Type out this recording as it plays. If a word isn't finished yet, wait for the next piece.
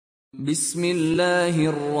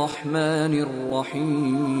বিসমিল্লাহির রহমানির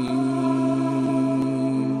রহিম।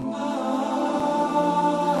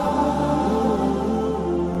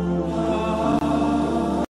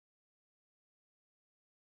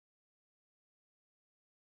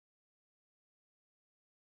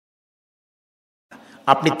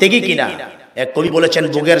 আপনি ত্যাগী কিনা? এক কবি বলেছেন,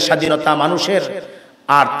 ভোগের স্বাধীনতা মানুষের,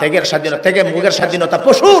 আর ত্যাগের স্বাধীনতা ভোগের স্বাধীনতা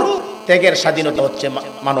পশুর, ত্যাগের স্বাধীনতা হচ্ছে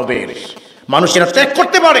মানবের। মানুষেরা ত্যাগ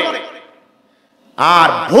করতে পারে আর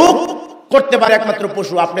ভোগ করতে পারে একমাত্র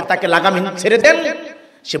পশু। আপনি তাকে লাগামহীন ছেড়ে দেন,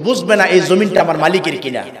 সে বুঝবে না এই জমিনটা আমার মালিকের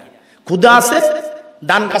কিনা। ক্ষুধা আছে,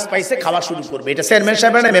 ধান গাছ পাইছে, খাওয়া শুরু করবে। এটা চেয়ারম্যান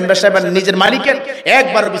সাহেবের না, মেম্বার সাহেবের, নিজের মালিকের,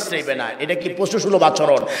 একবারও বিশ্রাইবে না। এটা কি পশু সুলভ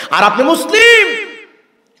আচরণ? আর আপনি মুসলিম,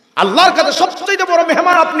 আল্লাহর কাছে সবচেয়ে বড়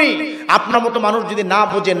মেহমান আপনি। আপনার মতো মানুষ যদি না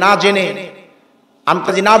বোঝে, না জেনে,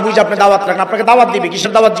 আমকাজি না বুঝে আপনি দাওয়াত রাখেন, আপনাকে দাওয়াত দিবে।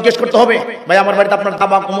 কিসের দাওয়াত জিজ্ঞেস করতে হবে? ভাই আমার বাড়িতে আপনার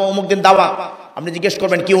দাওয়াত, অমুক দিন দাওয়াত। আপনি জিজ্ঞেস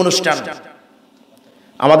করবেন কি অনুষ্ঠান।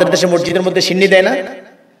 আমাদের দেশে মসজিদের মধ্যে সিন্নি দেয় না,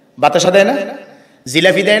 বাতাসা দেয় না,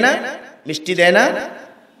 জিলাপি দেয় না, মিষ্টি দেয় না।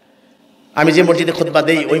 আমি যে মসজিদে খুতবা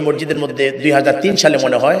দেই, ওই মসজিদের মধ্যে 2003 সালে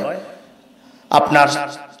মনে হয় আপনার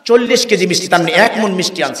 40 কেজি মিষ্টি, তার 1 মণ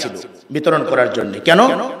মিষ্টি আনছিল বিতরণ করার জন্য। কেন?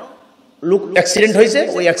 লোক অ্যাক্সিডেন্ট হয়েছে,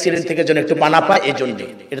 ওই অ্যাক্সিডেন্ট থেকে যেন একটু পানা পায়, এই জন্য।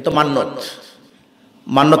 এটা তো মান্নত।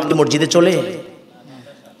 মান্নত কি মসজিদে চলে?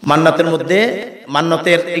 মান্নাতের মধ্যে,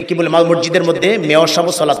 মান্নতের কি বলে, মসজিদের মধ্যে মেয়র সাহেব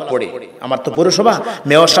সালাত পড়ে, আমার তো পৌরসভা,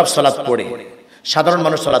 মেয়র সাহেব সালাত পড়ে, সাধারণ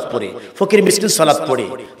মানুষ সালাত পড়ে, ফকির মিসকিন সালাত পড়ে,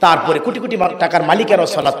 তারপরে কোটি কোটি টাকার মালিকেরাও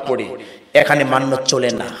সালাত পড়ে। এখানে মান্নত চলে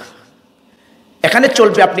না। এখানে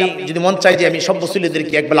চলবে, আপনি যদি মন চাই যে আমি সব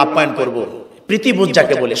মুসলিমদেরকে একবেলা আপ্যায়ন করব, প্রীতিবোধ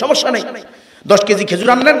যাকে বলে, সমস্যা নেই। 10 কেজি খেজুর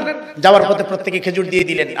আনলেন, যাওয়ার পথে প্রত্যেকে খেজুর দিয়ে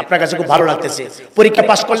দিলেন, আপনার কাছে খুব ভালো লাগতেছে, পরীক্ষা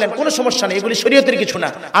পাশ করলেন, কোনো সমস্যা নেই। এগুলি শরীয়তের কিছু না,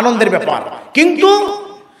 আনন্দের ব্যাপার। কিন্তু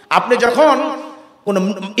আপনি যখন কোন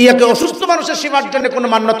ইয়াকে অসুস্থ মানুষের সেবার জন্য কোন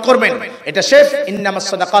মান্নত করবেন, এটা শেষ। ইন্নামাস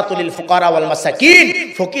সাদাকাতু লিল ফুকারা ওয়াল মাসাকিন,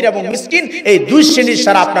 ফকির এবং মিসকিন, এই দুই শ্রেণীর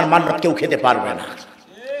ছাড়া আপনার মান্নত কেউ খেতে পারবে না।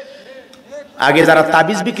 আগে যারা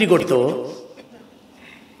তাবিজ বিক্রি করতো,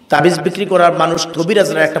 তাবিজ বিক্রি করার মানুষ,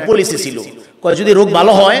 কবিরাজরা একটা পলিসি ছিল, যদি রোগ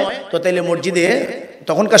ভালো হয় তো তাইলে মসজিদে,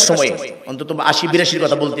 তখনকার সময়ে অন্তত 80-82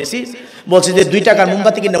 কথা বলতেছি, বলছে যে 2 টাকার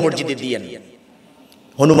মোমবাতি কিনা মসজিদে দিয়ে নিয়ে।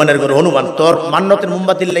 হনুমানের ঘর, হনুমান তোর মান্নতের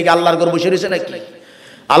মোমবাতির লেগে আল্লাহর ঘর বসে রয়েছে নাকি?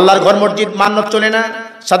 আল্লাহর ঘর মসজিদ, মান্নত চলে না,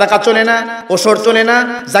 সাদাকা চলে না, ওসর চলে না,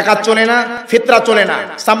 যাকাত চলে না, ফিতরা চলে না,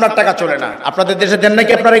 সামরার টাকা চলে না। আপনাদের দেশে দেন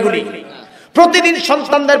নাকি আপনারা এগুলি? প্রতিদিন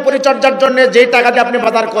সন্তানদের পরিচর্যার জন্য যে টাকা দিয়ে আপনি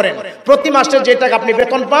বাজার করেন, প্রতি মাসে যে টাকা আপনি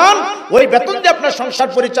বেতন পান, ওই বেতন দিয়ে আপনার সংসার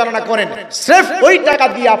পরিচালনা করেন, স্রেফ ওই টাকা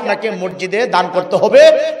দিয়ে আপনাকে মসজিদে দান করতে হবে।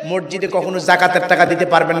 মসজিদে কখনো যাকাতের টাকা দিতে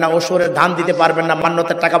পারবেন না, ওসরের ধান দিতে পারবেন না,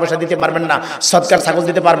 মান্নতের টাকা পয়সা দিতে পারবেন না, সদকার ছাগল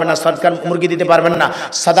দিতে পারবেন না, সদকার মুরগি দিতে পারবেন না,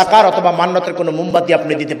 সাদাকার অথবা মান্নতের কোনো মোমবাতি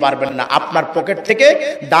আপনি দিতে পারবেন না। আপনার পকেট থেকে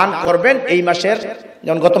দান করবেন। এই মাসের,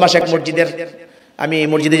 যেমন গত মাসে এক মসজিদের, আমি এই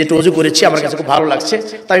মসজিদে যেটা ওযু করেছি, আমার কাছে খুব ভালো লাগছে,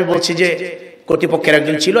 তাই আমি বলছি যে কর্তৃপক্ষের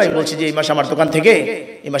একজন ছিল, আমি বলছি যে এই মাসে আমার দোকান থেকে,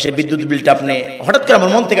 এই মাসের বিদ্যুৎ বিলটা আপনি, হঠাৎ করে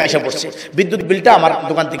আমার মন থেকে আসা পড়ছে, বিদ্যুৎ বিলটা আমার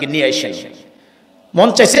দোকান থেকে নিয়ে আসেন। মন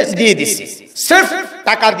চাইছে, দিয়ে দিছি। সির্ফ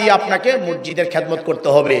টাকা দিয়ে আপনাকে মসজিদের খেদমত করতে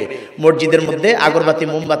হবে। মসজিদের মধ্যে আগরবাতি,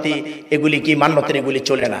 মোমবাতি, এগুলি কি মান্নতের, এগুলি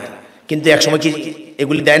চলে না। কিন্তু একসময় কি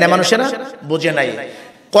এগুলি দেয় না মানুষেরা? বোঝে নাই।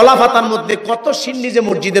 কলা পাতার মধ্যে কত সিন্নি যে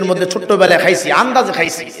মসজিদের মধ্যে ছোট্টবেলায় খাইছি, আন্দাজে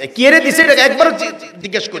খাইছি, কে রে দিছে একবারও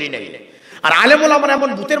জিজ্ঞেস করি নাই। আর আলেম ওলামারা এমন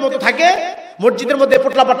ভূতের মতো থাকে, মসজিদের মধ্যে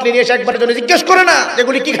পোটলা পাটলি নিয়ে এসে একবারের জন্য জিজ্ঞেস করে না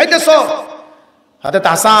যেগুলি কি খাইতেছ। হযরত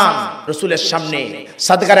হাসান রাসূলের সামনে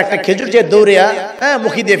সাদকার একটা খেজুর যে দৌড়িয়া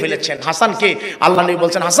মুখি দিয়ে ফেলেছেন। হাসানকে আল্লাহ নবী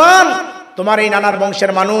বলছেন, হাসান তোমার এই নানার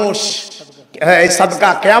বংশের মানুষ, এই সাদকা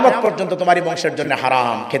কিয়ামত পর্যন্ত তোমারই বংশের জন্য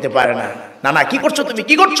হারাম, খেতে পারে না। নানা কি করছো তুমি,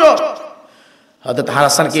 কি করছো? হযরত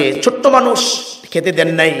হাসানকে ছোট্ট মানুষ খেতে দেন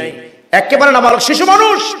নাই, একেবারে নাবালক শিশু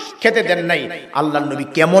মানুষ খেতে দেন নাই। আল্লাহর নবী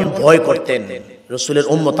কেমন ভয় করতেন, রাসূলের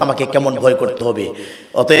উম্মত আমাকে কেমন ভয় করতে হবে।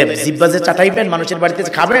 অতএব জিহ্বা যে চাটাইবেন, মানুষের বাড়িতে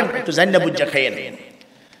খাবেন, একটু জান্না বুঝা খাইয়ে নেন।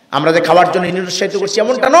 আমরা যে খাওয়ার জন্য নিরুৎসাহিত করছি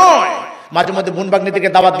এমনটা নয়। মাঝে মধ্যে বোন ভাগ্নিদেরকে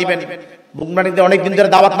দাওয়াত দিবেন। বোন ভাগ্নিদের অনেকদিন ধরে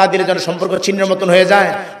দাওয়াত না দিলে যেন সম্পর্ক ছিন্নের মতন হয়ে যায়।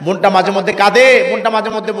 বোনটা মাঝে মধ্যে কাঁদে, বোনটা মাঝে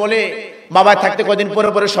মধ্যে বলে, বাবায় থাকতে কদিন পরে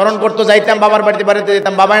পরে স্মরণ করতো, যাইতাম বাবার বাড়িতে, বাড়িতে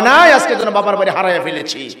যেতাম, বাবায় নাই, আজকে যেন বাবার বাড়ি হারাইয়া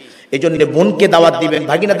ফেলেছি। এই জন্য বোনকে দাওয়াত দিবেন,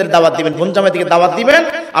 ভাগিনাদের দাওয়াত দিবেন, বোন জামাইকে দাওয়াত দিবেন।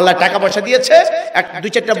 আল্লাহ টাকা পয়সা দিয়েছে,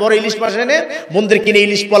 2-4টা বড় ইলিশ মাছ এনে বোনদের কিনে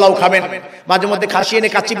ইলিশ পোলাও খাবেন, মাঝে মধ্যে খাসি এনে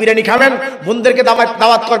কাচ্চি বিরিয়ানি খাবেন, বোনদেরকে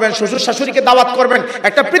দাওয়াত করবেন, শ্বশুর শাশুড়িকে দাওয়াত করবেন,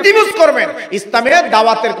 একটা প্রীতিভোজ করবেন। ইসলামে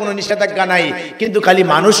দাওয়াতের কোনো নিষেধাজ্ঞা নাই। কিন্তু খালি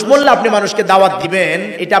মানুষ বললে আপনি মানুষকে দাওয়াত দিবেন,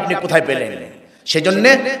 এটা আপনি কোথায় পেলেন? সেজন্য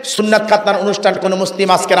সুন্নাত খাতনার অনুষ্ঠান কোনো মুসলিম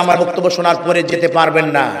আজকের আমার বক্তব্য শোনার পরে যেতে পারবেন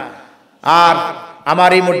না। আর আমার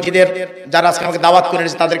এই মসজিদের যারা আজকে আমাকে দাওয়াত করে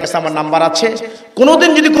এনেছে তাদের কাছে আমার নাম্বার আছে। কোনোদিন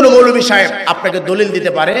যদি কোনো মৌলভী সাহেব আপনাকে দলিল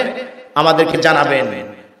দিতে পারে আমাদেরকে জানাবেন,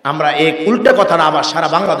 আমরা এই উল্টা কথা না আবার সারা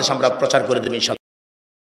বাংলাদেশ আমরা প্রচার করে দেব ইনশাআল্লাহ।